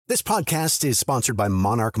This podcast is sponsored by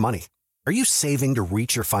Monarch Money. Are you saving to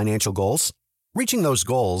reach your financial goals? Reaching those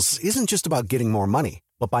goals isn't just about getting more money,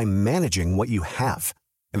 but by managing what you have.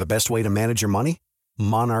 And the best way to manage your money?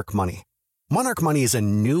 Monarch Money. Monarch Money is a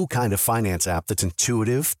new kind of finance app that's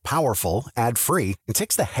intuitive, powerful, ad-free, and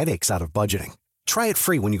takes the headaches out of budgeting. Try it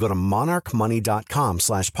free when you go to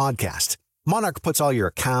monarchmoney.com/podcast. Monarch puts all your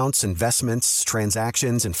accounts, investments,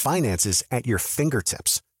 transactions, and finances at your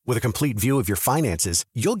fingertips. With a complete view of your finances,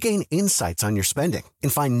 you'll gain insights on your spending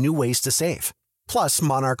and find new ways to save. Plus,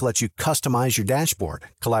 Monarch lets you customize your dashboard,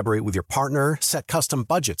 collaborate with your partner, set custom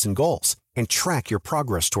budgets and goals, and track your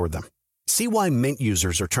progress toward them. See why Mint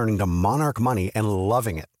users are turning to Monarch Money and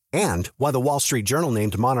loving it, and why the Wall Street Journal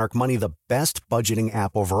named Monarch Money the best budgeting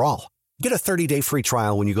app overall. Get a 30-day free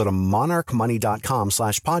trial when you go to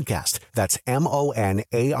monarchmoney.com/podcast. That's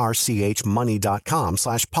MONARCH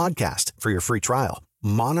money.com/podcast for your free trial.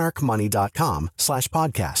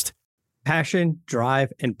 monarchmoney.com/podcast. Passion,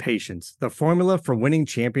 drive, and patience. The formula for winning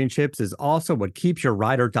championships is also what keeps your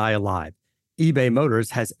ride or die alive. eBay Motors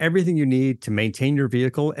has everything you need to maintain your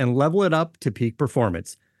vehicle and level it up to peak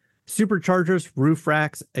performance. Superchargers, roof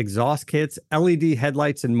racks, exhaust kits, LED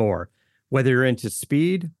headlights, and more. Whether you're into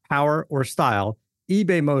speed, power, or style,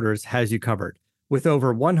 eBay Motors has you covered. With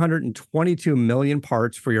over 122 million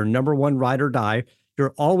parts for your number one ride or die,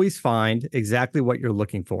 you'll always find exactly what you're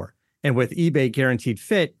looking for. And with eBay Guaranteed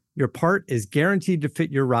Fit, your part is guaranteed to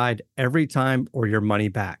fit your ride every time or your money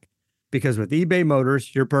back. Because with eBay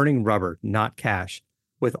Motors, you're burning rubber, not cash.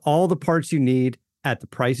 With all the parts you need at the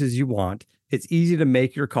prices you want, it's easy to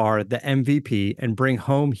make your car the MVP and bring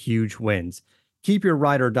home huge wins. Keep your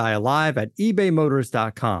ride or die alive at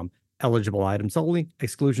ebaymotors.com. Eligible items only.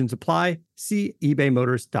 Exclusions apply. See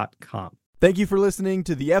ebaymotors.com. Thank you for listening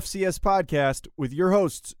to the FCS Podcast with your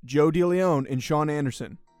hosts, Joe DeLeon and Sean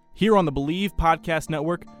Anderson. Here on the Believe Podcast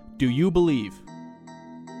Network, do you believe?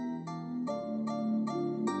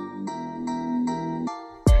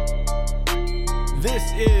 This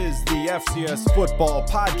is the FCS Football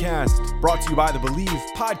Podcast, brought to you by the Believe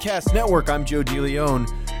Podcast Network. I'm Joe DeLeon,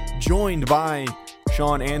 joined by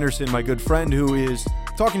Sean Anderson, my good friend, who is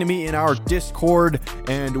talking to me in our Discord,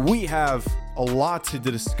 and we have a lot to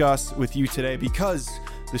discuss with you today because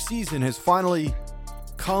the season has finally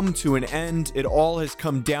come to an end. It all has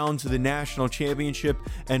come down to the national championship,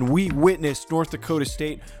 and we witnessed North Dakota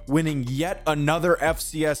State winning yet another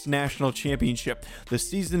FCS national championship. The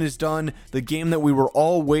season is done. The game that we were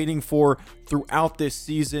all waiting for throughout this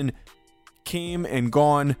season came and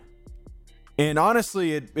gone. And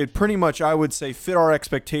honestly, it pretty much, I would say, fit our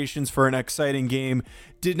expectations for an exciting game.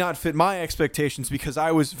 Did not fit my expectations because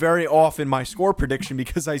I was very off in my score prediction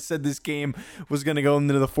because I said this game was going to go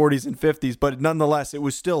into the 40s and 50s. But nonetheless, it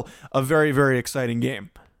was still a very, very exciting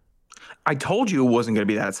game. I told you it wasn't going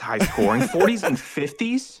to be that high scoring. 40s and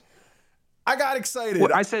 50s? I got excited.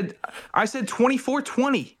 What, I said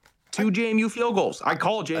 24-20. 2 JMU field goals. I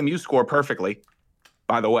called JMU score perfectly,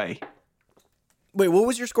 by the way. Wait, what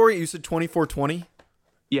was your score? You said 24-20?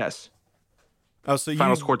 Yes. Oh, so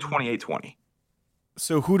Final score 28-20.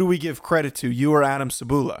 So who do we give credit to, you or Adam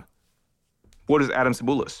Sabula? What is Adam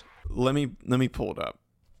Sabula's? Let me pull it up.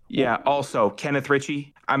 Yeah, also, Kenneth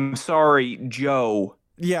Ritchie. I'm sorry, Joe.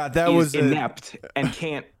 Yeah, that is was inept and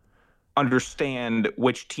can't understand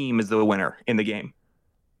which team is the winner in the game.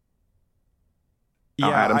 Yeah,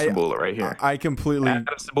 Adam Sabula right here. I completely...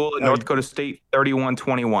 Adam Sabula, North Dakota State,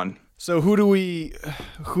 31-21. So who's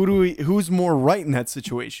more right in that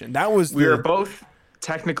situation? That was we are both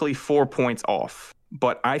technically 4 points off,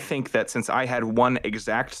 but I think that since I had one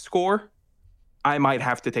exact score, I might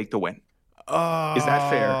have to take the win. Is that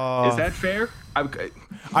fair? Is that fair?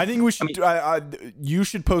 I think we should. You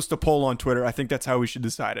should post a poll on Twitter. I think that's how we should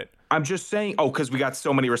decide it. I'm just saying. Oh, because we got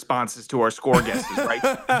so many responses to our score guesses, right?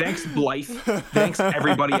 Thanks, Blythe. Thanks,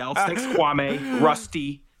 everybody else. Thanks, Kwame,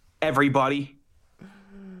 Rusty, everybody.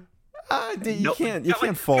 You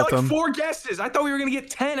can't fault them. 4 guesses. I thought we were gonna get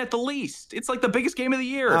 10 at the least. It's like the biggest game of the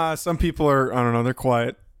year. Some people are. I don't know. They're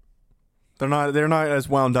quiet. They're not as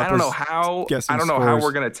wound up. I don't know how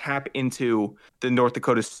we're gonna tap into the North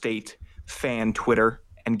Dakota State fan Twitter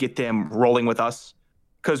and get them rolling with us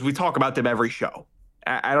because we talk about them every show.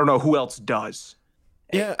 I don't know who else does.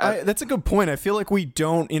 Yeah, that's a good point. I feel like we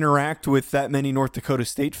don't interact with that many North Dakota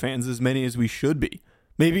State fans, as many as we should be.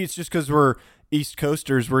 Maybe it's just because we're East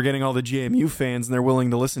Coasters. We're getting all the JMU fans, and they're willing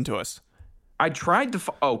to listen to us. I tried to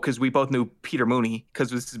because we both knew Peter Mooney because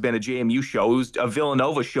this has been a JMU show. It was a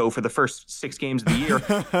Villanova show for the first 6 games of the year,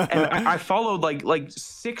 and I followed like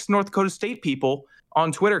 6 North Dakota State people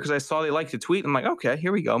on Twitter because I saw they liked to tweet. I'm like, okay,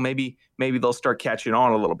 here we go. Maybe they'll start catching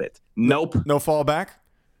on a little bit. Nope. No fallback.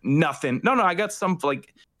 nothing. No, I got some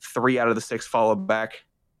like 3 out of the 6 followed back.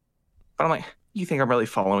 But I'm like, you think I'm really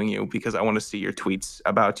following you because I want to see your tweets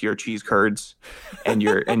about your cheese curds and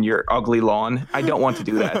your ugly lawn? I don't want to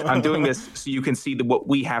do that. I'm doing this so you can see what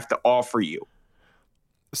we have to offer you.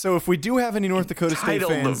 So if we do have any North Dakota State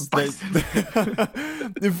fans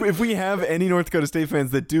if we have any North Dakota State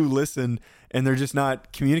fans that do listen and they're just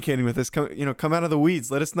not communicating with us, come out of the weeds.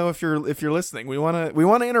 Let us know if you're listening. We want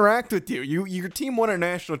to interact with you. Your team won a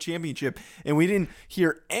national championship and we didn't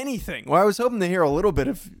hear anything. Well, I was hoping to hear a little bit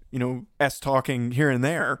of, us talking here and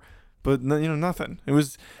there. But nothing. It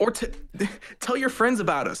was tell your friends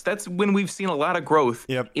about us. That's when we've seen a lot of growth.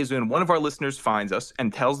 Yep. Is when one of our listeners finds us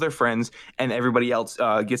and tells their friends, and everybody else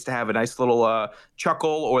gets to have a nice little chuckle,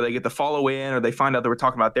 or they get to follow in, or they find out that we're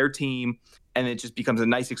talking about their team, and it just becomes a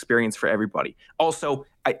nice experience for everybody. Also,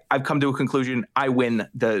 I've come to a conclusion. I win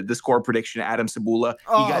the score prediction. Adam Sabula,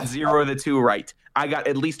 he got 0 of the 2 right. I got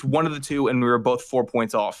at least 1 of the 2, and we were both 4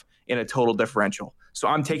 points off in a total differential. So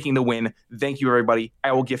I'm taking the win. Thank you, everybody.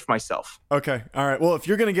 I will gift myself. Okay. All right. Well, if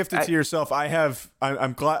you're going to gift it to yourself,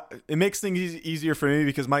 I'm glad it makes things easier for me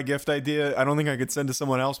because my gift idea, I don't think I could send to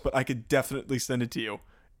someone else, but I could definitely send it to you.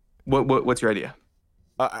 What's your idea?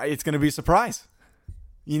 It's going to be a surprise.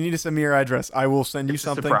 You need to send me your address. I will send you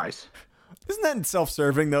something. Surprise. Isn't that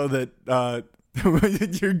self-serving though that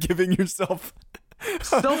you're giving yourself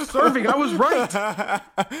self-serving? I was right.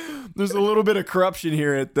 There's a little bit of corruption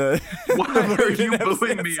here at the Why are you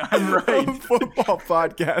bullying me? I'm right. Football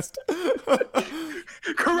podcast.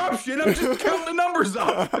 Corruption? I'm just counting the numbers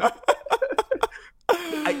up.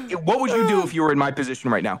 What would you do if you were in my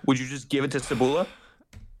position right now? Would you just give it to Sabula?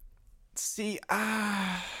 See,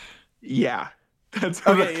 yeah. That's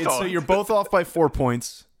okay. So you're both off by 4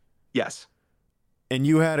 points. Yes. And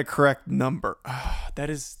you had a correct number. It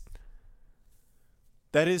is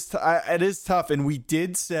tough. And we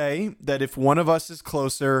did say that if one of us is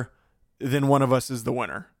closer, then one of us is the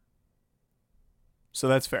winner. So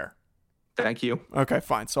that's fair. Thank you. Okay,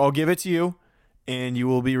 fine. So I'll give it to you, and you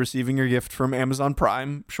will be receiving your gift from Amazon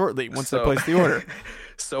Prime shortly once I place the order.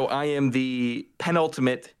 So I am the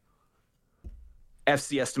penultimate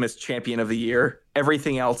FC Estimates champion of the year.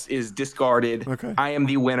 Everything else is discarded. Okay. I am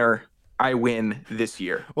the winner. I win this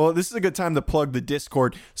year. Well, this is a good time to plug the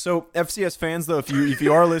Discord. So FCS fans, though, if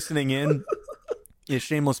you are listening in,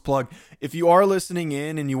 shameless plug. If you are listening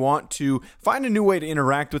in and you want to find a new way to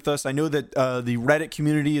interact with us, I know that the Reddit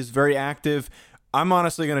community is very active. I'm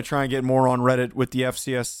honestly going to try and get more on Reddit with the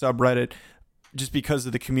FCS subreddit just because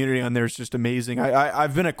of the community on there is just amazing.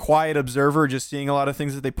 I've been a quiet observer, just seeing a lot of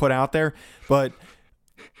things that they put out there, but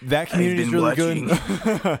that community is really good.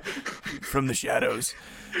 From the shadows.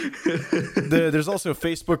 There's also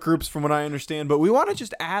Facebook groups from what I understand, but we want to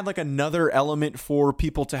just add like another element for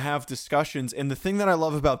people to have discussions. And the thing that I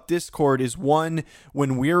love about Discord is, one,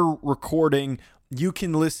 when we're recording, you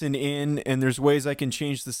can listen in, and there's ways I can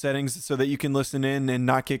change the settings so that you can listen in and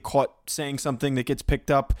not get caught saying something that gets picked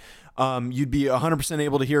up. You'd be 100%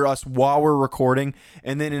 able to hear us while we're recording.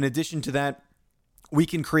 And then in addition to that, we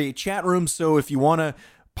can create chat rooms. So if you want to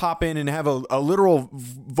pop in and have a literal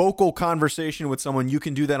vocal conversation with someone, you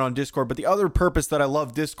can do that on Discord. But the other purpose that I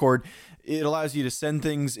love Discord, it allows you to send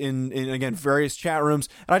things in again, various chat rooms.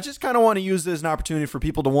 And I just kind of want to use this as an opportunity for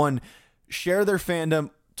people to, one, share their fandom,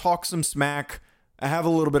 talk some smack, have a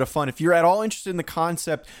little bit of fun. If you're at all interested in the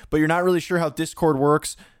concept, but you're not really sure how Discord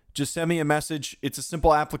works, just send me a message. It's a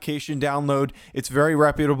simple application download. It's very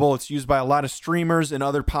reputable. It's used by a lot of streamers and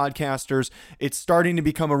other podcasters. It's starting to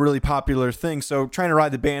become a really popular thing. So trying to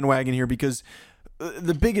ride the bandwagon here, because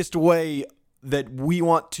the biggest way that we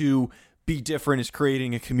want to be different is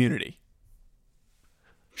creating a community.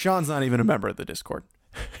 Sean's not even a member of the Discord.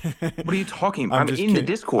 What are you talking about? I'm in kidding. The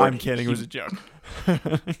Discord. I'm kidding. It was a joke.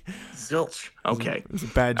 Zilch. Okay. It was a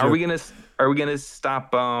bad joke. Are we gonna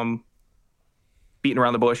stop beating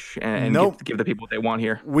around the bush and nope. give the people what they want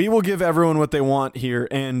here? We will give everyone what they want here.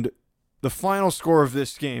 And the final score of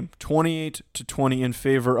this game, 28-20 in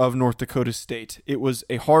favor of North Dakota State. It was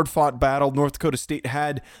a hard-fought battle. North Dakota State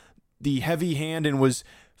had the heavy hand and was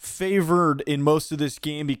favored in most of this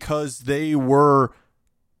game because they were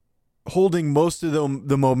holding most of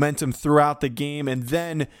the momentum throughout the game. And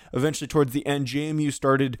then eventually towards the end, JMU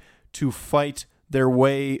started to fight their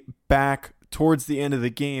way back towards the end of the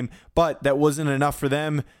game, but that wasn't enough for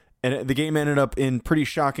them, and the game ended up in pretty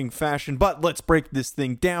shocking fashion. But let's break this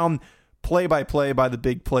thing down play by play by the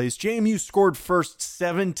big plays. JMU scored first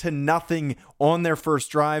 7-0 on their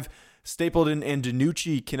first drive. Stapleton and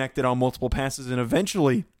DiNucci connected on multiple passes, and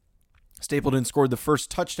eventually Stapleton scored the first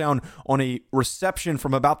touchdown on a reception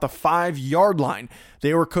from about the 5-yard line.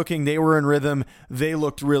 They were cooking. They were in rhythm. They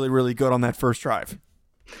looked really, really good on that first drive.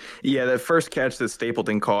 Yeah, that first catch that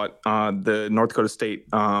Stapleton caught, the North Dakota State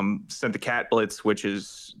sent the cat blitz, which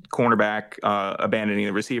is cornerback abandoning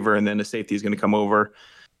the receiver, and then the safety is going to come over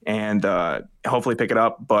and hopefully pick it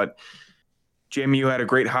up. But JMU had a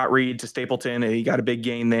great hot read to Stapleton, and he got a big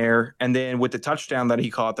gain there. And then with the touchdown that he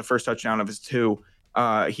caught, the first touchdown of his two,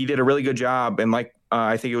 he did a really good job. And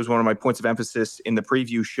I think it was one of my points of emphasis in the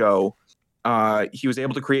preview show. He was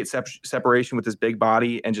able to create separation with his big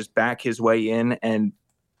body and just back his way in and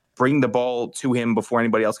bring the ball to him before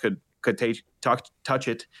anybody else could touch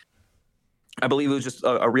it. I believe it was just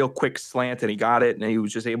a real quick slant, and he got it, and he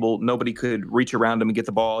was just nobody could reach around him and get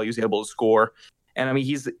the ball. He was able to score. And I mean,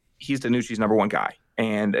 he's Danucci's number one guy.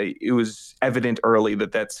 And it was evident early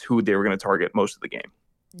that that's who they were going to target most of the game.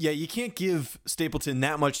 Yeah, you can't give Stapleton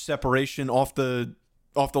that much separation off the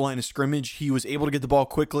line of scrimmage. He was able to get the ball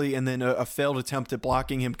quickly, and then a failed attempt at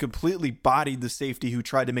blocking him completely bodied the safety who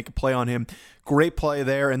tried to make a play on him. Great play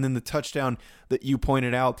there, and then the touchdown that you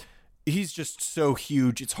pointed out. He's just so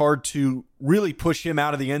huge. It's hard to really push him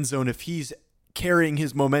out of the end zone if he's carrying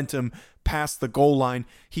his momentum past the goal line.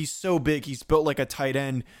 He's so big. He's built like a tight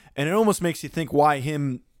end, and it almost makes you think why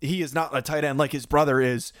he is not a tight end like his brother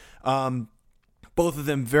is. Both of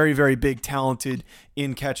them very, very big, talented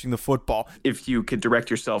in catching the football. If you could direct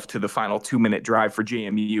yourself to the final 2-minute drive for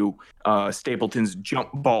JMU, Stapleton's jump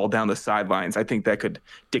ball down the sidelines, I think that could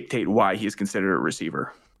dictate why he is considered a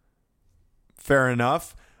receiver. Fair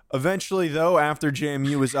enough. Eventually, though, after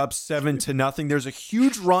JMU was up 7-0, there's a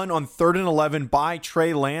huge run on 3rd and 11 by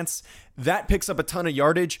Trey Lance. That picks up a ton of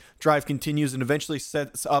yardage. Drive continues and eventually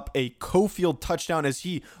sets up a Cofield touchdown as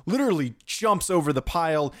he literally jumps over the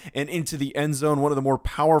pile and into the end zone. One of the more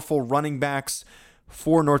powerful running backs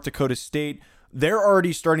for North Dakota State. They're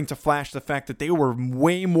already starting to flash the fact that they were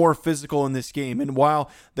way more physical in this game. And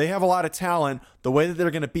while they have a lot of talent, the way that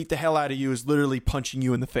they're going to beat the hell out of you is literally punching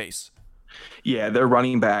you in the face. Yeah, their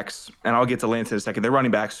running backs, and I'll get to Lance in a second, their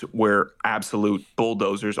running backs were absolute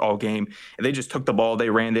bulldozers all game. And they just took the ball, they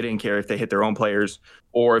ran, they didn't care if they hit their own players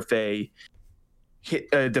or if they hit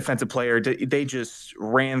a defensive player. They just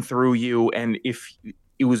ran through you, and if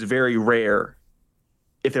it was very rare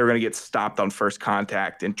if they were going to get stopped on first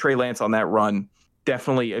contact. And Trey Lance on that run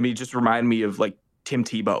definitely, I mean, just reminded me of like Tim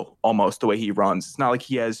Tebow almost, the way he runs. It's not like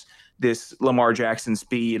he has this Lamar Jackson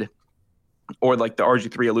speed or like the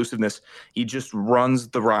RG3 elusiveness. He just runs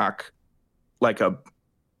the rock like a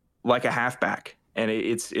halfback, and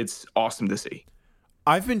it's awesome to see.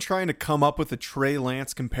 I've been trying to come up with a Trey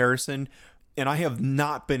Lance comparison, and I have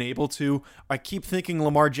not been able to. I keep thinking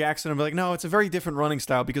Lamar Jackson. I'm like, no, it's a very different running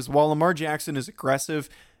style, because while Lamar Jackson is aggressive,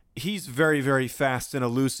 he's very, very fast and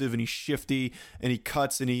elusive, and he's shifty, and he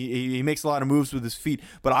cuts, and he makes a lot of moves with his feet.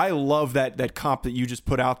 But I love that comp that you just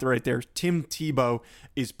put out there right there. Tim Tebow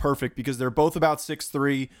is perfect because they're both about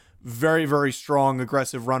 6'3", very, very strong,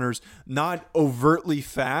 aggressive runners, not overtly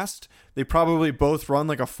fast. They probably both run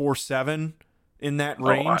like a 4.7 in that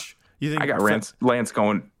range. You think I got Lance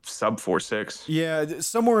going sub 4.6? Yeah,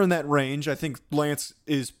 somewhere in that range. I think Lance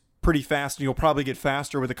is pretty fast, and he'll probably get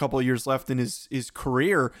faster with a couple of years left in his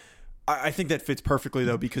career. I think that fits perfectly,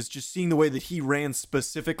 though, because just seeing the way that he ran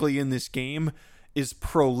specifically in this game is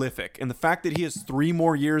prolific. And the fact that he has 3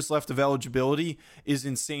 more years left of eligibility is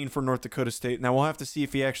insane for North Dakota State. Now, we'll have to see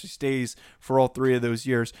if he actually stays for all 3 of those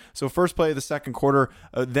years. So first play of the second quarter,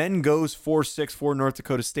 then goes 4-6 for North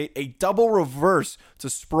Dakota State. A double reverse to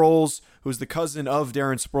Sproles, who's the cousin of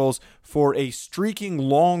Darren Sproles, for a streaking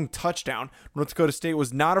long touchdown. North Dakota State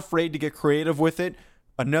was not afraid to get creative with it.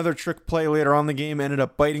 Another trick play later on in the game ended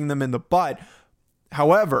up biting them in the butt.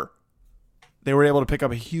 However, they were able to pick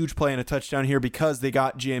up a huge play and a touchdown here because they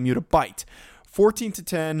got JMU to bite.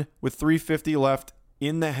 14-10 with 3:50 left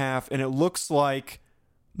in the half, and it looks like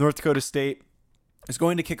North Dakota State is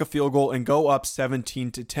going to kick a field goal and go up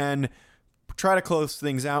 17-10, try to close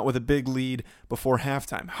things out with a big lead before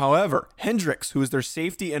halftime. However, Hendricks, who is their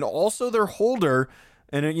safety and also their holder,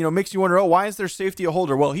 and it makes you wonder, why is their safety a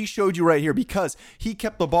holder? Well, he showed you right here because he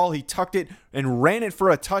kept the ball, he tucked it, and ran it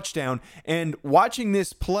for a touchdown. And watching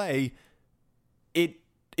this play,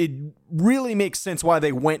 it really makes sense why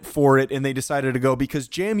they went for it and they decided to go, because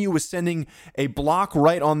JMU was sending a block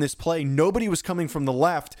right on this play. Nobody was coming from the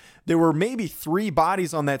left. There were maybe 3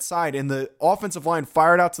 bodies on that side, and the offensive line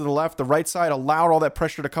fired out to the left. The right side allowed all that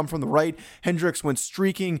pressure to come from the right. Hendricks went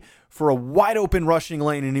streaking for a wide open rushing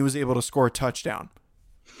lane, and he was able to score a touchdown.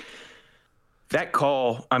 That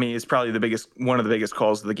call, I mean, it's probably one of the biggest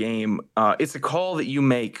calls of the game. It's a call that you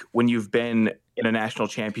make when you've been in a national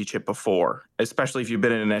championship before, especially if you've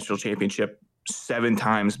been in a national championship 7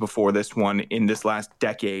 times before this one in this last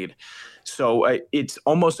decade. So it's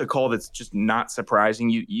almost a call that's just not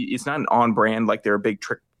surprising. It's not an on brand, like they're big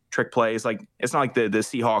trick plays. Like it's not like the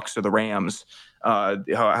Seahawks or the Rams,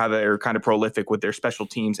 how they're kind of prolific with their special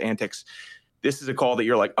teams antics. This is a call that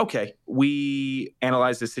you're like, okay, we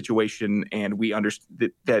analyze this situation and we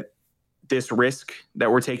understand that this risk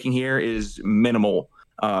that we're taking here is minimal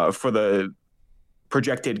for the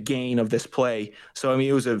projected gain of this play. So, I mean,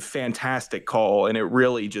 it was a fantastic call, and it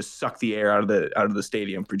really just sucked the air out of the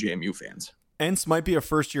stadium for JMU fans. Entz might be a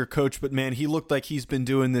first-year coach, but man, he looked like he's been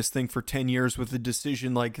doing this thing for 10 years with a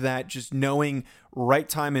decision like that, just knowing right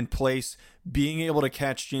time and place, being able to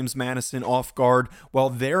catch James Madison off guard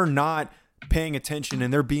while they're not paying attention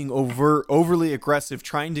and they're being overly aggressive,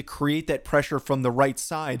 trying to create that pressure from the right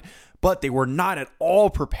side, but they were not at all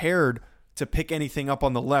prepared to pick anything up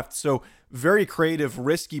on the left. So very creative,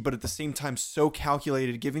 risky, but at the same time so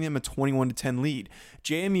calculated, giving them a 21-10 lead.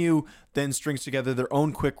 JMU then strings together their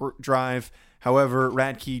own quick drive. However,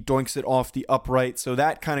 Radke doinks it off the upright, so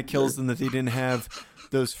that kind of kills them that they didn't have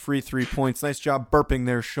those free 3 points. Nice job burping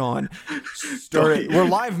there, Sean. We're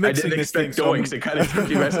live mixing this thing. Doinks. It kind of took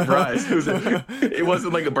you by surprise. It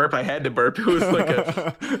wasn't like a burp I had to burp. It was like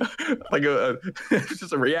it was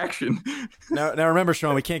just a reaction. Now remember,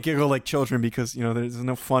 Sean, we can't giggle like children because there's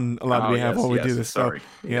no fun allowed to be had while we do this. Sorry.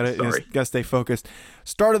 So you gotta stay focused.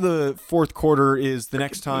 Start of the fourth quarter is the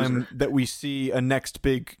next time that we see a next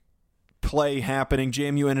big play happening.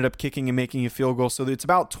 JMU ended up kicking and making a field goal, so it's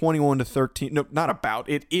about 21-13. No, not about.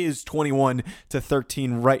 It is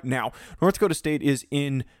 21-13 right now. North Dakota State is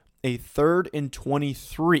in a 3rd and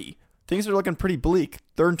 23. Things are looking pretty bleak.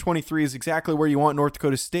 3rd and 23 is exactly where you want North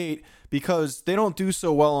Dakota State because they don't do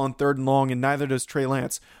so well on 3rd and long, and neither does Trey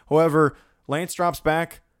Lance. However, Lance drops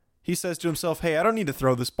back. He says to himself, hey, I don't need to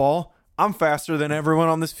throw this ball. I'm faster than everyone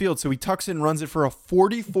on this field. So he tucks it and runs it for a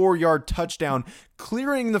 44-yard touchdown,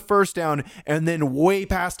 clearing the first down, and then way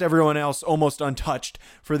past everyone else, almost untouched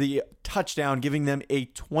for the touchdown, giving them a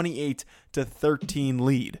 28-13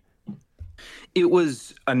 lead. It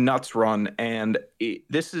was a nuts run, and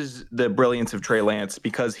this is the brilliance of Trey Lance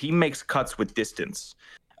because he makes cuts with distance.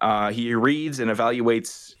 He reads and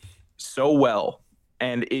evaluates so well.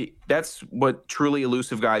 And that's what truly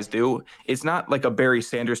elusive guys do. It's not like a Barry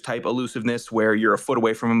Sanders type elusiveness where you're a foot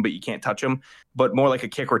away from him, but you can't touch him, but more like a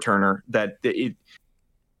kick returner that he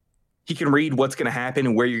can read what's going to happen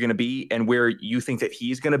and where you're going to be and where you think that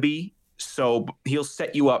he's going to be. So he'll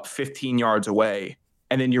set you up 15 yards away.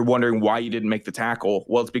 And then you're wondering why you didn't make the tackle.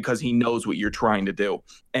 Well, it's because he knows what you're trying to do.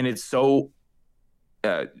 And it's so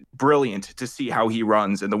brilliant to see how he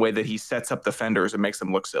runs and the way that he sets up defenders and makes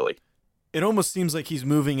them look silly. It almost seems like he's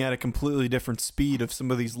moving at a completely different speed of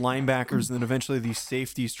some of these linebackers and then eventually these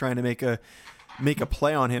safeties trying to make a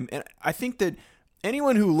play on him. And I think that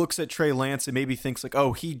anyone who looks at Trey Lance and maybe thinks like,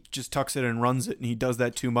 oh, he just tucks it and runs it and he does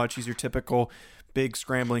that too much. He's your typical big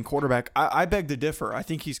scrambling quarterback. I beg to differ. I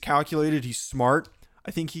think he's calculated. He's smart.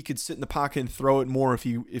 I think he could sit in the pocket and throw it more if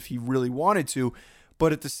he really wanted to.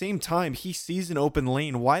 But at the same time, he sees an open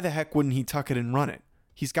lane. Why the heck wouldn't he tuck it and run it?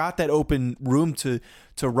 He's got that open room to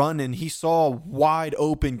run, and he saw wide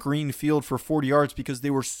open green field for 40 yards because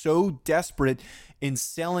they were so desperate in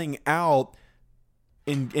selling out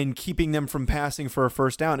and keeping them from passing for a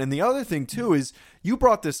first down. And the other thing, too, is you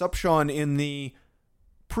brought this up, Sean, in the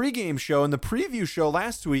pregame show, in the preview show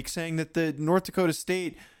last week, saying that the North Dakota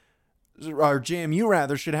State, or JMU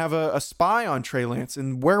rather, should have a spy on Trey Lance.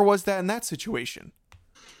 And where was that in that situation?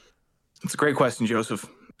 It's a great question, Joseph.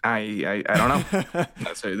 I don't know.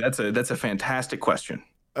 That's a fantastic question.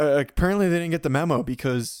 Apparently they didn't get the memo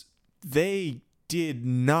because they did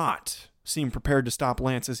not seem prepared to stop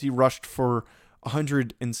Lance as he rushed for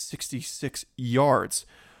 166 yards.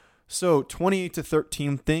 So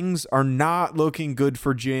 28-13, things are not looking good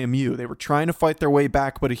for JMU. They were trying to fight their way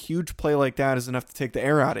back, but a huge play like that is enough to take the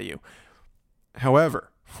air out of you. However,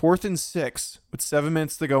 4th and 6 with 7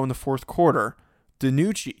 minutes to go in the fourth quarter,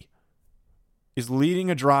 DiNucci is leading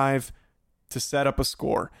a drive to set up a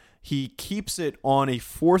score. He keeps it on a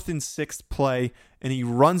 4th and 6 play, and he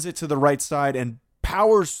runs it to the right side and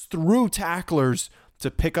powers through tacklers to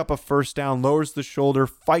pick up a first down, lowers the shoulder,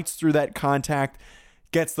 fights through that contact,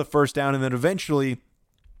 gets the first down, and then eventually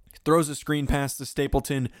throws a screen pass to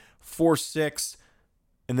Stapleton, 4-6,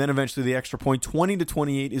 and then eventually the extra point.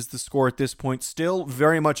 20-28 is the score at this point. Still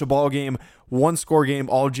very much a ball game, one-score game.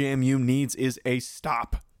 All JMU needs is a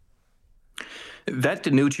stop. That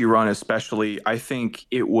DiNucci run especially, I think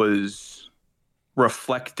it was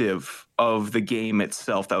reflective of the game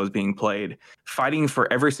itself that was being played. Fighting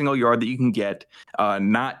for every single yard that you can get,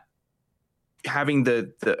 not having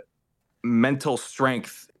the mental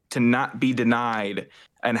strength to not be denied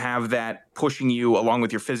and have that pushing you along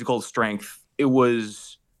with your physical strength. It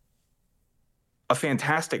was a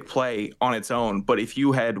fantastic play on its own. But if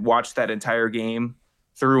you had watched that entire game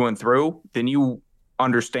through and through, then you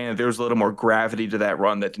understand there's a little more gravity to that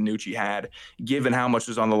run that DiNucci had, given how much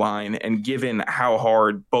was on the line and given how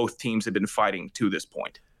hard both teams have been fighting to this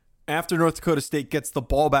point. After North Dakota State gets the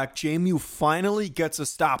ball back, JMU finally gets a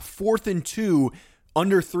stop, 4th and 2,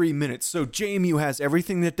 under 3 minutes. So JMU has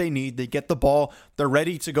everything that they need. They get the ball. They're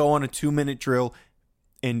ready to go on a 2-minute drill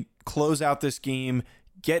and close out this game,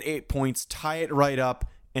 get 8 points, tie it right up,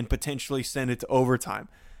 and potentially send it to overtime.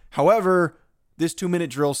 However, this 2-minute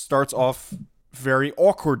drill starts off very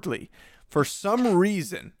awkwardly. For some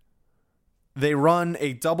reason, they run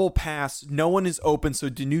a double pass. No one is open, so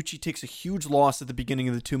DiNucci takes a huge loss at the beginning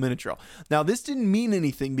of the 2-minute drill. Now, this didn't mean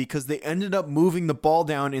anything because they ended up moving the ball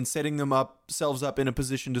down and setting themselves up in a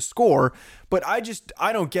position to score. But I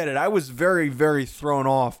don't get it. I was very, very thrown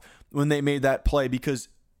off when they made that play because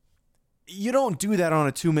you don't do that on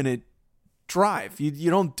a 2-minute drive. You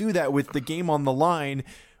don't do that with the game on the line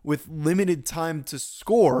with limited time to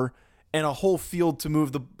score and a whole field to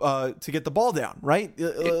move to get the ball down, right?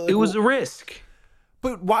 It was a risk.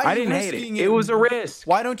 But why? I didn't hate it. It was a risk.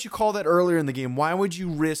 Why don't you call that earlier in the game? Why would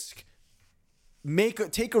you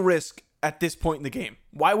take a risk at this point in the game?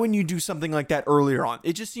 Why wouldn't you do something like that earlier on?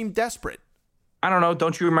 It just seemed desperate. I don't know.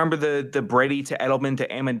 Don't you remember the Brady to Edelman to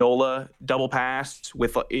Amendola double pass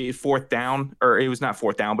with a 4th down? Or it was not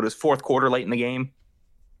 4th down, but it was 4th quarter late in the game.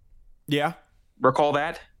 Yeah. Recall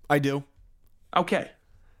that? I do. Okay.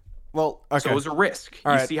 Well, okay. So it was a risk.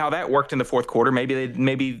 All right. See how that worked in the 4th quarter.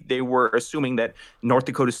 Maybe they were assuming that North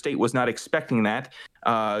Dakota State was not expecting that,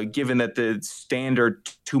 given that the standard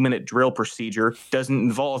 2-minute drill procedure doesn't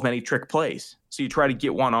involve many trick plays. So you try to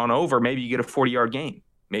get one on over, maybe you get a 40-yard gain.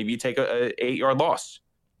 Maybe you take a 8-yard loss.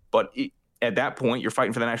 But at that point, you're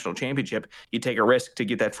fighting for the national championship. You take a risk to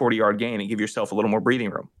get that 40-yard gain and give yourself a little more breathing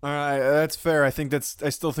room. All right, that's fair. I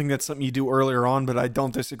still think that's something you do earlier on, but I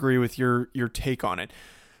don't disagree with your take on it.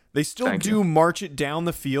 They still march it down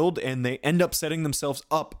the field, and they end up setting themselves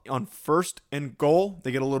up on 1st and goal.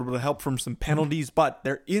 They get a little bit of help from some penalties, but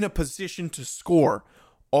they're in a position to score.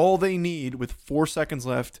 All they need with 4 seconds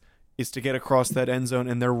left is to get across that end zone,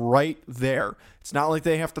 and they're right there. It's not like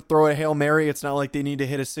they have to throw a Hail Mary. It's not like they need to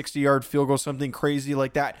hit a 60-yard field goal, something crazy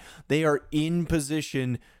like that. They are in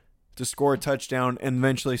position to score a touchdown and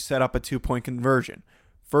eventually set up a 2-point conversion.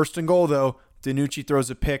 1st and goal, though, DiNucci throws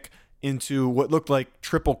a pick into what looked like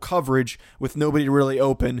triple coverage with nobody really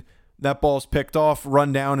open. That ball's picked off,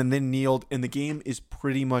 run down, and then kneeled, and the game is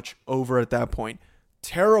pretty much over at that point.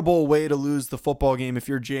 Terrible way to lose the football game if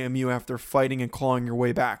you're JMU after fighting and clawing your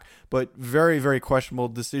way back, but very, very questionable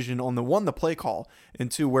decision on the play call, and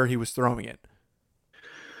 2, where he was throwing it.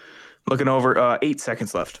 Looking over, 8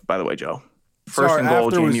 seconds left, by the way, Joe. 1st and goal,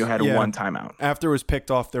 JMU had one timeout. After it was picked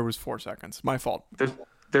off, there was 4 seconds. My fault.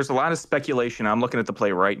 There's a lot of speculation. I'm looking at the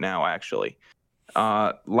play right now, actually.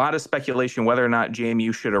 A lot of speculation whether or not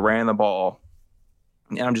JMU should have ran the ball.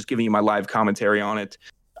 And I'm just giving you my live commentary on it.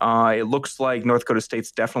 It looks like North Dakota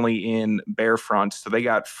State's definitely in bear front. So they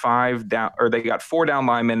got 4 down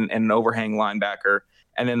linemen and an overhang linebacker.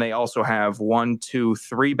 And then they also have 1, 2,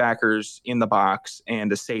 3 backers in the box and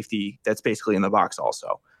a safety that's basically in the box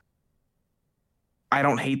also. I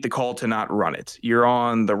don't hate the call to not run it. You're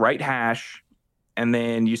on the right hash. And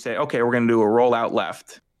then you say, okay, we're going to do a rollout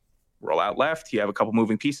left. Rollout left. You have a couple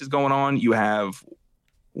moving pieces going on. You have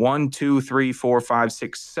 1, 2, 3, 4, 5,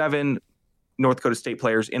 6, 7 North Dakota State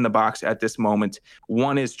players in the box at this moment.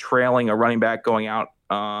 One is trailing a running back going out.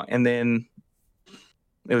 And then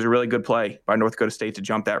it was a really good play by North Dakota State to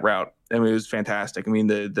jump that route. I mean, it was fantastic. I mean,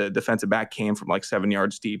 the defensive back came from like 7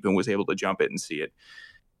 yards deep and was able to jump it and see it.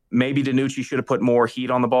 Maybe DiNucci should have put more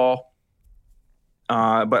heat on the ball.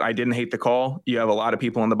 But I didn't hate the call. You have a lot of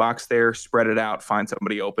people in the box there. Spread it out. Find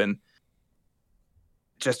somebody open.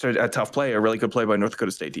 Just a tough play. A really good play by North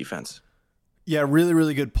Dakota State defense. Yeah, really,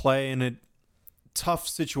 really good play. And tough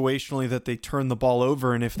situationally that they turned the ball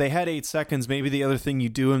over. And if they had 8 seconds, maybe the other thing you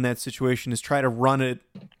do in that situation is try to run it,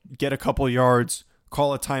 get a couple yards,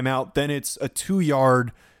 call a timeout. Then it's a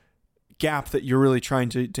 2-yard gap that you're really trying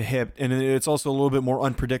to hit. And it's also a little bit more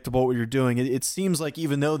unpredictable what you're doing. It seems like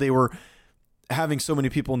even though they were having so many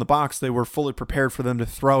people in the box, they were fully prepared for them to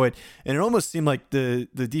throw it. And it almost seemed like the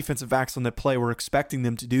defensive backs on that play were expecting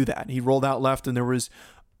them to do that. He rolled out left and there was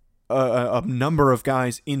a number of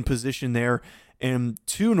guys in position there. and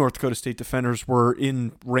 2 North Dakota State defenders were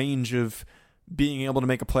in range of being able to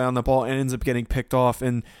make a play on the ball and ends up getting picked off.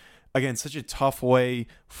 And again, such a tough way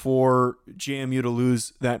for JMU to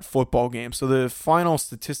lose that football game. So the final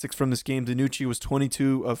statistics from this game, DiNucci was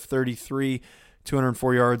 22 of 33,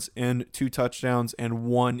 204 yards and 2 touchdowns and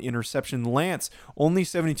 1 interception. Lance, only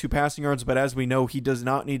 72 passing yards, but as we know, he does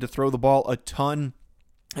not need to throw the ball a ton.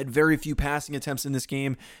 Had very few passing attempts in this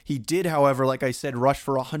game. He did, however, like I said, rush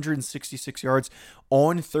for 166 yards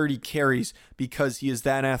on 30 carries because he is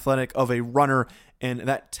that athletic of a runner and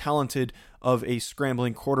that talented of a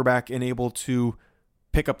scrambling quarterback and able to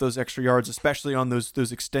pick up those extra yards, especially on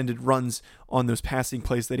those extended runs on those passing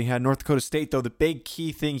plays that he had. North Dakota State, though, the big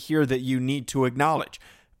key thing here that you need to acknowledge,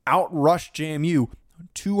 outrushed JMU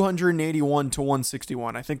 281 to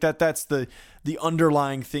 161. I think that's the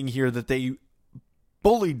underlying thing here, that they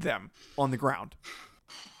bullied them on the ground.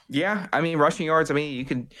 Yeah, I mean, rushing yards, I mean, you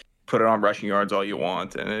can put it on rushing yards all you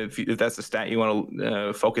want. And if that's the stat you want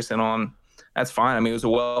to focus in on, that's fine. I mean, it was a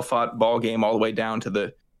well-fought ball game all the way down to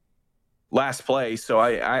the last play. So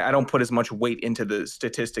I don't put as much weight into the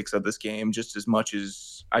statistics of this game just as much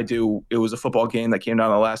as I do. It was a football game that came down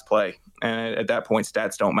to the last play. And at that point,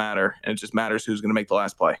 stats don't matter. And it just matters who's going to make the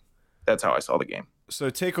last play. That's how I saw the game. So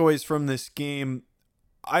takeaways from this game,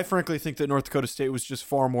 I frankly think that North Dakota State was just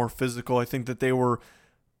far more physical. I think that they were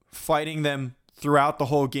fighting them throughout the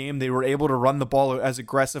whole game. They were able to run the ball as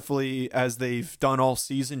aggressively as they've done all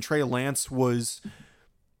season. Trey Lance was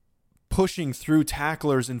pushing through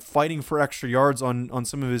tacklers and fighting for extra yards on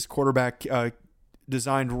some of his quarterback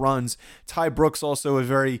designed runs. Ty Brooks, also a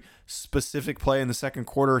very specific play in the second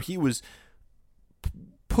quarter. He was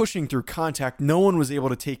pushing through contact. No one was able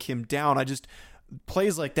to take him down.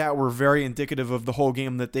 Plays like that were very indicative of the whole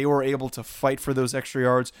game, that they were able to fight for those extra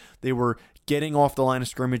yards. They were getting off the line of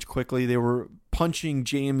scrimmage quickly. They were punching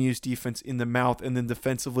JMU's defense in the mouth, and then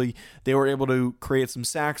defensively they were able to create some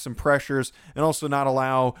sacks, some pressures, and also not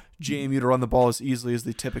allow JMU to run the ball as easily as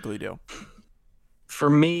they typically do. For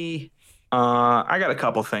me, I got a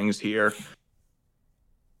couple things here.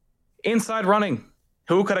 Inside running.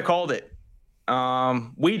 Who could have called it?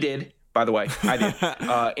 We did. By the way, I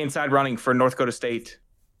did. Inside running for North Dakota State.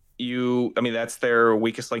 That's their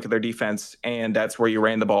weakest link of their defense, and that's where you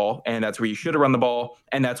ran the ball, and that's where you should have run the ball,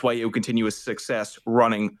 and that's why you continue with success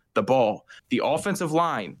running the ball. The offensive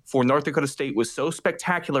line for North Dakota State was so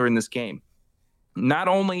spectacular in this game, not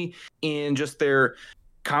only in just their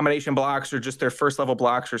combination blocks or just their first level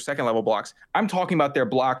blocks or second level blocks. I'm talking about their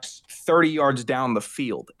blocks 30 yards down the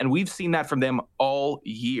field. And we've seen that from them all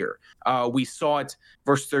year. We saw it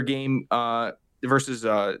versus their game versus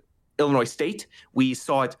Illinois State. We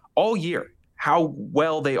saw it all year, how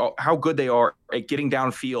good they are at getting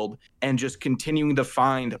downfield and just continuing to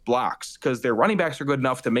find blocks, because their running backs are good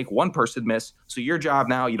enough to make one person miss. So your job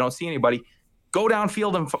now, you don't see anybody, go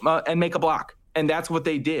downfield and make a block. And that's what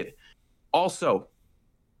they did. Also,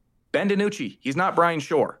 Ben DiNucci, he's not Brian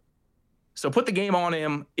Shore. So put the game on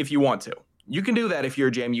him if you want to. You can do that if you're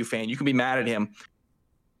a JMU fan. You can be mad at him.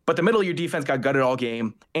 But the middle of your defense got gutted all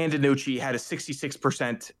game, and DiNucci had a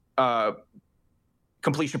 66%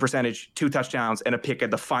 completion percentage, 2 touchdowns, and a pick at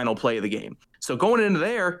the final play of the game. So going into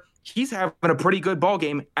there, he's having a pretty good ball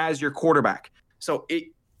game as your quarterback. So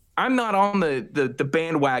I'm not on the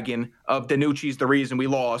bandwagon of DiNucci's the reason we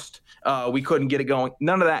lost. We couldn't get it going.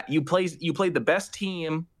 None of that. You played the best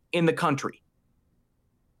team in the country.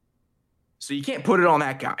 So you can't put it on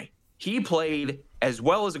that guy. He played as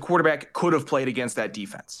well as a quarterback could have played against that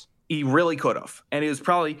defense. He really could have. And it was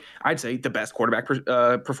probably, I'd say, the best quarterback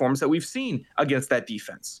performance that we've seen against that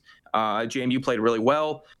defense. JMU played really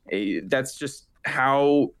well. That's just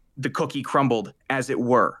how the cookie crumbled, as it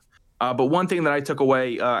were. But one thing that I took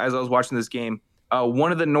away as I was watching this game,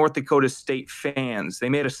 one of the North Dakota State fans, they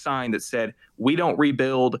made a sign that said, "We don't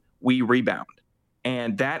rebuild, we rebound."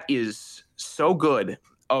 And that is so good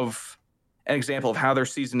of an example of how their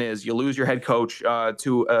season is. You lose your head coach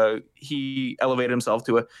he elevated himself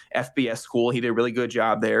to a FBS school. He did a really good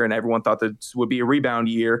job there, and everyone thought this would be a rebound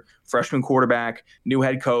year. Freshman quarterback, new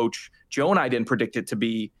head coach. Joe and I didn't predict it to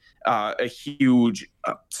be a huge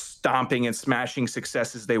stomping and smashing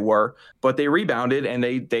success as they were, but they rebounded and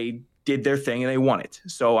they did their thing and they won it.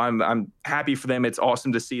 So I'm happy for them. It's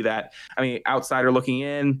awesome to see that. I mean, outsider looking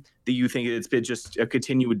in, do you think it's been just a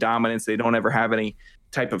continued dominance? They don't ever have any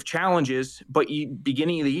type of challenges, but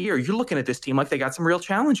beginning of the year, you're looking at this team like they got some real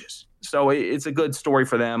challenges. So it's a good story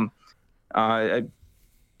for them.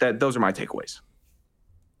 Those are my takeaways.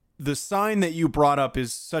 The sign that you brought up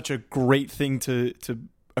is such a great thing to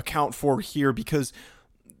account for here, because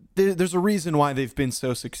there's a reason why they've been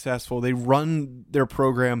so successful. They run their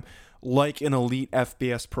program like an elite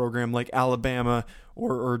FBS program like Alabama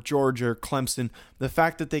or Georgia or Clemson. The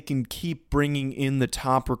fact that they can keep bringing in the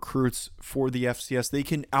top recruits for the FCS, they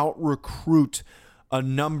can out-recruit a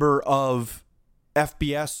number of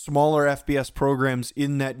smaller FBS programs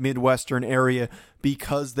in that Midwestern area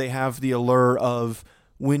because they have the allure of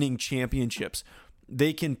winning championships.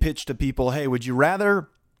 They can pitch to people, hey, would you rather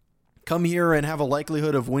come here and have a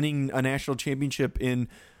likelihood of winning a national championship in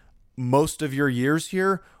most of your years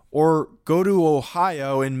here, or go to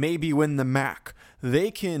Ohio and maybe win the MAC?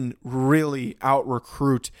 They can really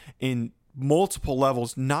out-recruit in multiple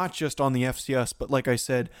levels, not just on the FCS, but like I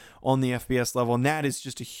said, on the FBS level. And that is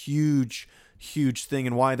just a huge thing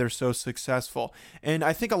and why they're so successful. And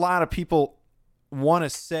I think a lot of people want to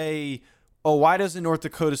say, oh, why doesn't North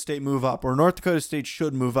Dakota State move up? Or North Dakota State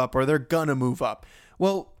should move up, or they're gonna move up.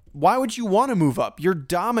 Well, why would you want to move up? You're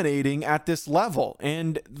dominating at this level,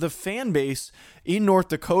 and the fan base in North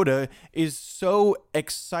Dakota is so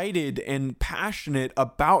excited and passionate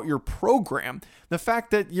about your program. The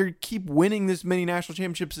fact that you keep winning this many national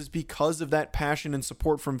championships is because of that passion and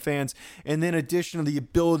support from fans, and then additionally the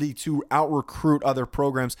ability to out-recruit other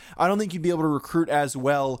programs. I don't think you'd be able to recruit as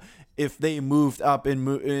well if they moved up and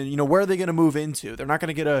where are they going to move into? They're not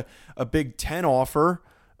going to get a Big Ten offer.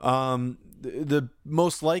 The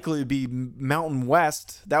most likely would be Mountain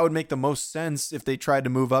West. That would make the most sense if they tried to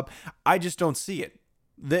move up. I just don't see it.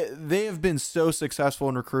 They have been so successful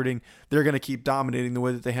in recruiting. They're going to keep dominating the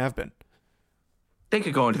way that they have been. They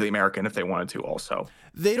could go into the American if they wanted to also.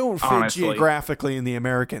 They don't fit geographically in the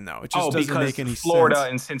American, though. It just doesn't make any sense. Florida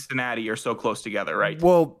and Cincinnati are so close together, right?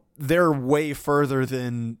 Well, they're way further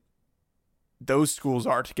than those schools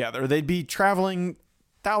are together. They'd be traveling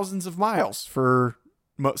thousands of miles for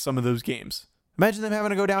some of those games. Imagine them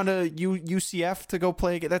having to go down to UCF to go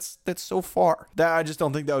play. That's so far. I just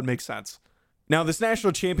don't think that would make sense. Now, this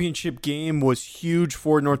national championship game was huge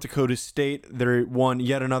for North Dakota State. They won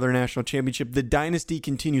yet another national championship. The dynasty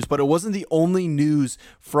continues, but it wasn't the only news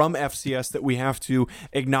from FCS that we have to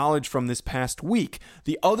acknowledge from this past week.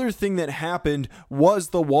 The other thing that happened was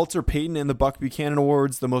the Walter Payton and the Buck Buchanan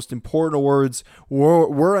Awards. The most important awards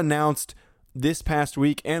were announced this past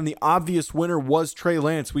week, and the obvious winner was Trey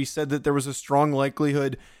Lance. We said that there was a strong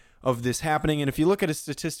likelihood of this happening, and if you look at his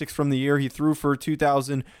statistics from the year, he threw for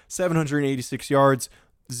 2,786 yards,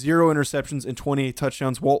 0 interceptions, and 28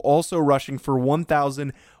 touchdowns, while also rushing for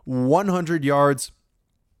 1,100 yards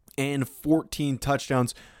and 14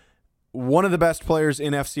 touchdowns. One of the best players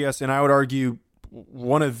in FCS, and I would argue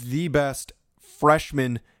one of the best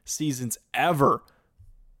freshman seasons ever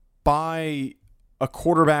by a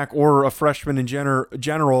quarterback or a freshman in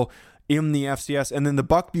general in the FCS. And then the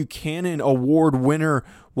Buck Buchanan Award winner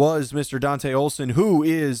was Mr. Dante Olson, who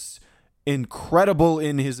is incredible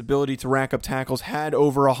in his ability to rack up tackles, had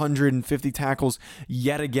over 150 tackles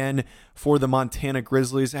yet again for the Montana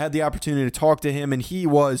Grizzlies. I had the opportunity to talk to him, and he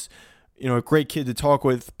was, a great kid to talk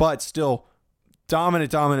with, but still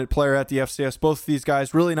dominant player at the FCS. Both of these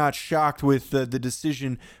guys really not shocked with the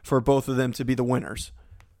decision for both of them to be the winners.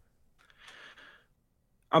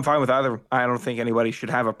 I'm fine with either. I don't think anybody should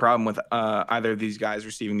have a problem with either of these guys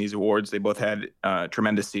receiving these awards. They both had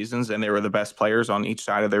tremendous seasons, and they were the best players on each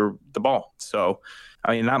side of the ball. So,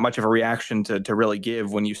 I mean, not much of a reaction to really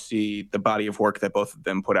give when you see the body of work that both of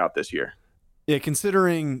them put out this year. Yeah,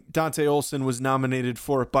 considering Dante Olson was nominated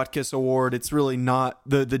for a Butkus Award, it's really not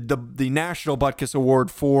the National Butkus Award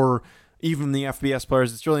for even the FBS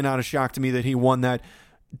players. It's really not a shock to me that he won that.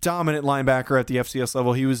 Dominant linebacker at the FCS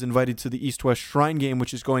level. He was invited to the East-West Shrine game,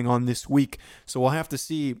 which is going on this week. So we'll have to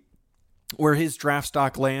see where his draft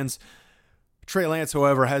stock lands. Trey Lance,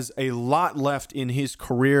 however, has a lot left in his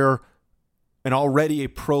career and already a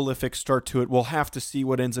prolific start to it. We'll have to see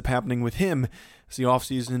what ends up happening with him as the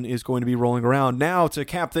offseason is going to be rolling around. Now, to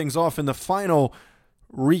cap things off in the final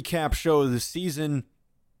recap show of the season,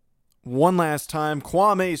 one last time,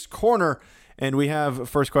 Kwame's Corner. And we have a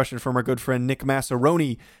first question from our good friend Nick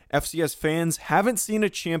Massaroni. FCS fans haven't seen a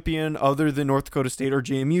champion other than North Dakota State or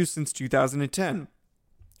JMU since 2010.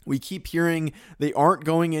 We keep hearing they aren't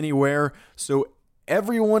going anywhere, so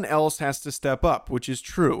everyone else has to step up, which is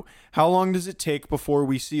true. How long does it take before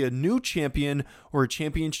we see a new champion or a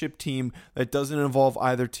championship team that doesn't involve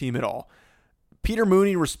either team at all? Peter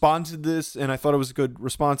Mooney responded to this, and I thought it was a good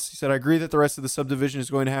response. He said, I agree that the rest of the subdivision is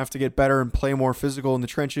going to have to get better and play more physical in the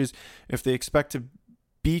trenches if they expect to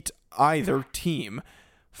beat either team.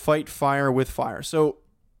 Fight fire with fire. So,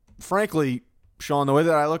 frankly, Sean, the way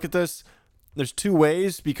that I look at this, there's two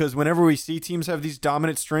ways, because whenever we see teams have these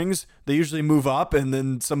dominant strings, they usually move up, and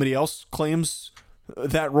then somebody else claims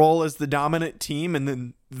that role as the dominant team, and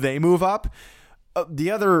then they move up. The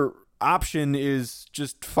other option is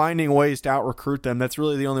just finding ways to out-recruit them. That's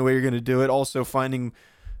really the only way you're going to do it. Also finding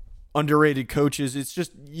underrated coaches. It's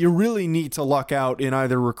just, you really need to luck out in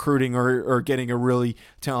either recruiting or getting a really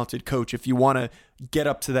talented coach if you want to get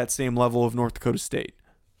up to that same level of North Dakota State.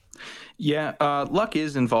 Yeah, luck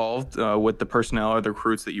is involved with the personnel or the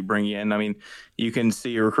recruits that you bring in. I mean, you can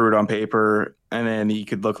see a recruit on paper, and then he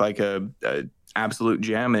could look like a absolute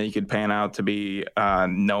gem, and he could pan out to be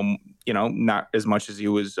not as much as he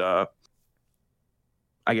was, I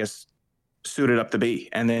guess, suited up to be.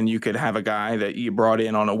 And then you could have a guy that you brought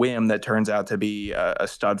in on a whim that turns out to be a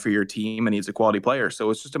stud for your team, and he's a quality player.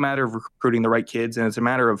 So it's just a matter of recruiting the right kids, and it's a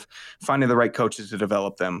matter of finding the right coaches to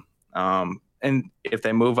develop them. And if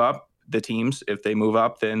they move up, if they move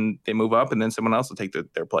up, then they move up, and then someone else will take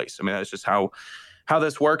their place. I mean, that's just how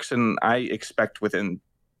this works, and I expect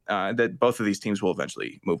that both of these teams will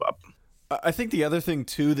eventually move up. I think the other thing,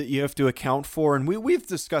 too, that you have to account for, and we've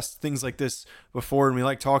discussed things like this before, and we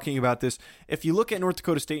like talking about this. If you look at North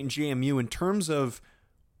Dakota State and JMU in terms of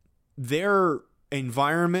their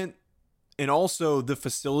environment and also the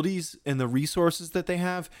facilities and the resources that they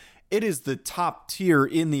have, it is the top tier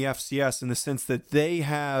in the FCS in the sense that they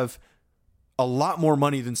have a lot more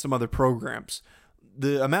money than some other programs.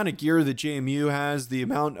 The amount of gear that JMU has, the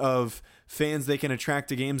amount of fans they can attract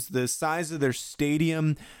to games, the size of their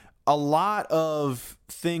stadium, a lot of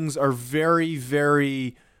things are very,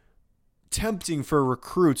 very tempting for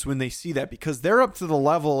recruits when they see that, because they're up to the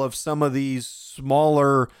level of some of these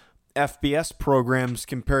smaller FBS programs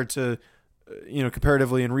compared to,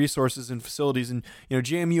 comparatively in resources and facilities. And,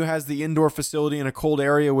 JMU has the indoor facility in a cold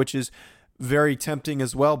area, which is very tempting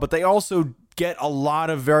as well. But they also get a lot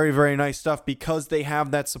of very, very nice stuff because they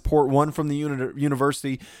have that support, one from the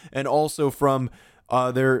university and also from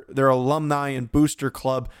their alumni and booster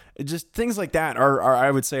club. Just things like that are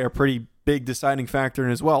I would say, are pretty big deciding factor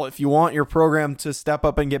as well. If you want your program to step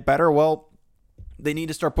up and get better, well, they need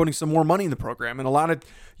to start putting some more money in the program. And a lot of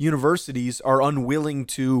universities are unwilling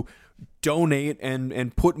to donate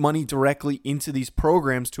and put money directly into these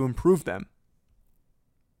programs to improve them.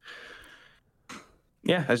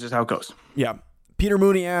 Yeah, that's just how it goes. Yeah. Peter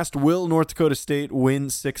Mooney asked, will North Dakota State win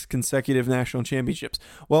 6 consecutive national championships?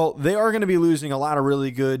 Well, they are going to be losing a lot of really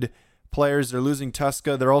good players. They're losing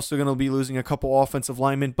Tuska. They're also going to be losing a couple offensive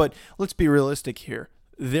linemen. But let's be realistic here.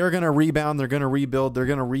 They're going to rebound. They're going to rebuild. They're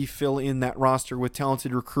going to refill in that roster with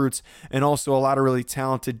talented recruits and also a lot of really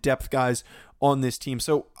talented depth guys on this team.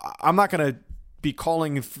 So I'm not going to be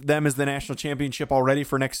calling them as the national championship already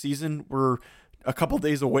for next season. We're a couple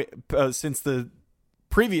days away since the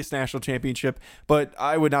previous national championship, but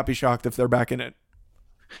I would not be shocked if they're back in it.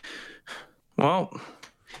 Well,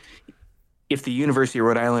 if the University of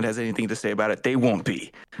Rhode Island has anything to say about it, they won't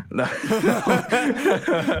be. Good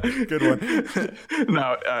one.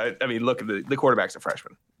 No, I mean, look, the quarterback's a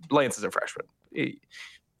freshman. Lance is a freshman.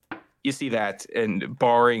 You see that, and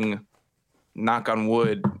barring, knock on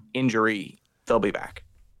wood, injury, they'll be back.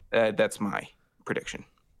 That's my prediction.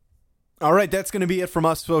 All right, that's going to be it from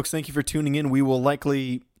us, folks. Thank you for tuning in. We will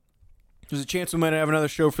likely, there's a chance we might have another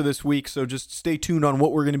show for this week, so just stay tuned on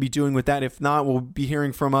what we're going to be doing with that. If not, we'll be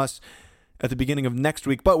hearing from us at the beginning of next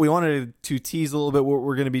week. But we wanted to tease a little bit what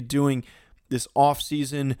we're going to be doing this off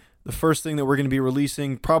season. The first thing that we're going to be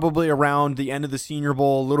releasing probably around the end of the Senior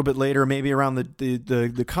Bowl, a little bit later, maybe around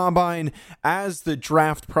the Combine, as the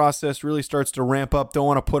draft process really starts to ramp up. Don't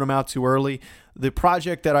want to put them out too early. The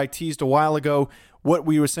project that I teased a while ago, what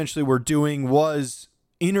we essentially were doing was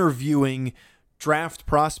interviewing draft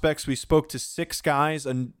prospects. We spoke to 6 guys,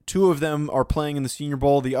 and 2 of them are playing in the Senior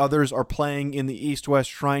Bowl. The others are playing in the East-West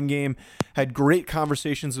Shrine Game. Had great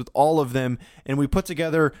conversations with all of them, and we put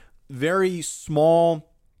together very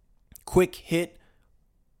small, quick hit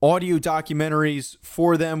audio documentaries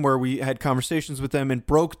for them where we had conversations with them and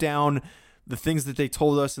broke down the things that they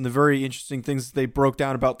told us and the very interesting things that they broke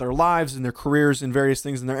down about their lives and their careers and various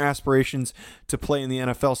things and their aspirations to play in the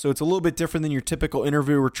NFL. So it's a little bit different than your typical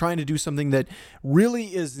interview. We're trying to do something that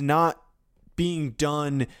really is not being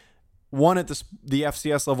done, one, at the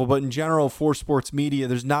FCS level, but in general for sports media.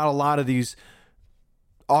 There's not a lot of these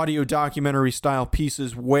audio documentary style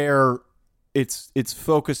pieces where it's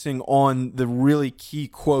focusing on the really key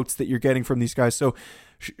quotes that you're getting from these guys. So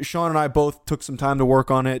Sean and I both took some time to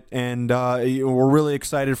work on it, and we're really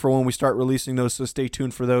excited for when we start releasing those, so stay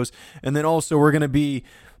tuned for those. And then also we're going to be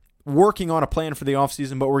working on a plan for the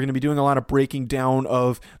offseason, but we're going to be doing a lot of breaking down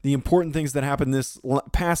of the important things that happened this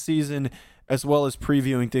past season, as well as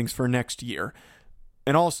previewing things for next year.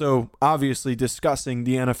 And also, obviously, discussing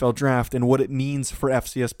the NFL draft and what it means for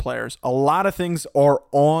FCS players. A lot of things are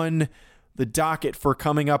on the docket for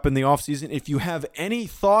coming up in the offseason. If you have any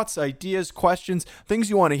thoughts, ideas, questions, things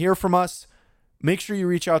you want to hear from us, make sure you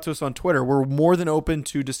reach out to us on Twitter. We're more than open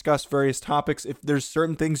to discuss various topics. If there's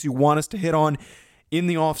certain things you want us to hit on in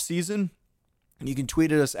the offseason, you can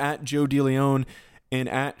tweet at us at Joe DeLeon and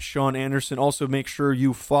at Sean Anderson. Also, make sure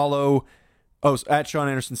you follow at Sean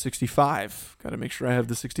Anderson 65. Got to make sure I have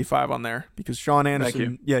the 65 on there because Sean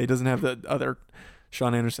Anderson, he doesn't have the other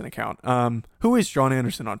Sean Anderson account. Who is Sean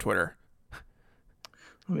Anderson on Twitter?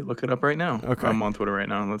 Let me look it up right now. Okay. I'm on Twitter right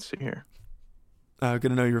now. Let's see here. Good to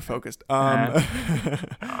know you're focused.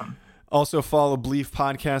 Also follow Bleav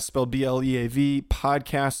Podcast, spelled BLEAV,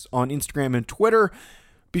 podcasts on Instagram and Twitter.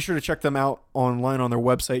 Be sure to check them out online on their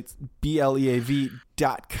website,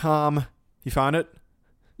 BLEAV.com. You found it?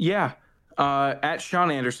 Yeah. At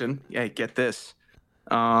Sean Anderson. Yeah, get this.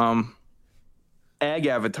 Egg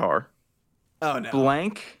avatar. Oh, no.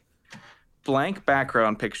 Blank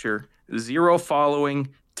background picture. 0 following,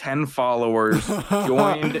 10 followers.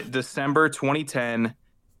 Joined December 2010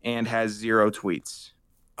 and has 0 tweets.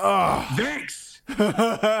 Oh. Thanks.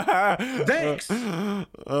 Thanks.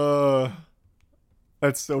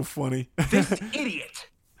 That's so funny. This idiot.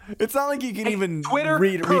 It's not like you can even Twitter,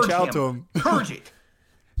 reach out to him. Purge it.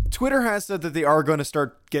 Twitter has said that they are going to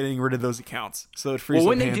start getting rid of those accounts, so it frees Well, up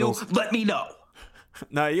when they handles. do, let me know.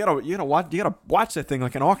 No, you gotta watch that thing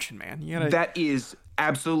like an auction, man. That is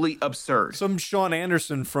absolutely absurd. Some Sean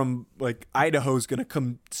Anderson from like Idaho is gonna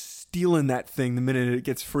come stealing that thing the minute it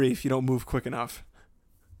gets free if you don't move quick enough.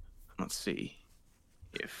 Let's see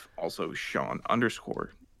if also Sean _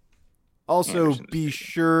 Also, Anderson be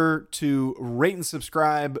sure to rate and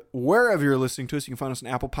subscribe wherever you're listening to us. You can find us on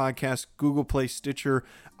Apple Podcasts, Google Play, Stitcher,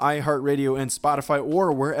 iHeartRadio, and Spotify,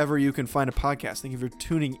 or wherever you can find a podcast. Thank you for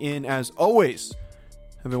tuning in as always.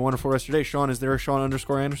 Have a wonderful rest of your day. Sean, is there a Sean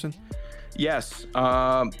 _ Anderson? Yes.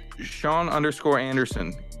 Sean _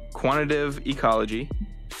 Anderson. Quantitative ecology,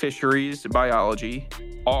 fisheries biology,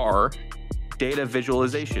 R, data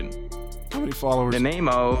visualization. How many followers?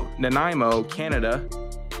 Nanaimo, Canada,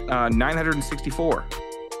 964.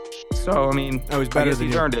 So, I mean, he's better than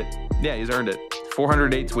he's earned it. Yeah, he's earned it.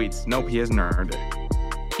 408 tweets. Nope, he hasn't earned it.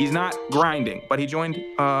 He's not grinding, but he joined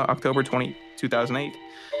October 2008.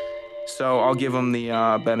 So I'll give him the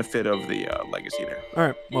benefit of the legacy there. All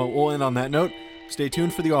right. Well, we'll end on that note. Stay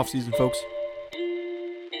tuned for the offseason, folks.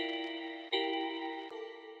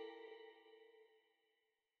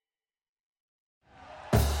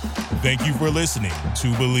 Thank you for listening to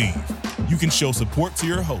Bleav. You can show support to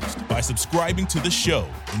your host by subscribing to the show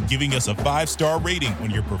and giving us a 5-star rating on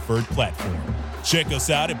your preferred platform. Check us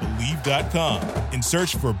out at Bleav.com and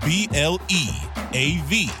search for BLEAV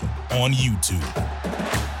on YouTube.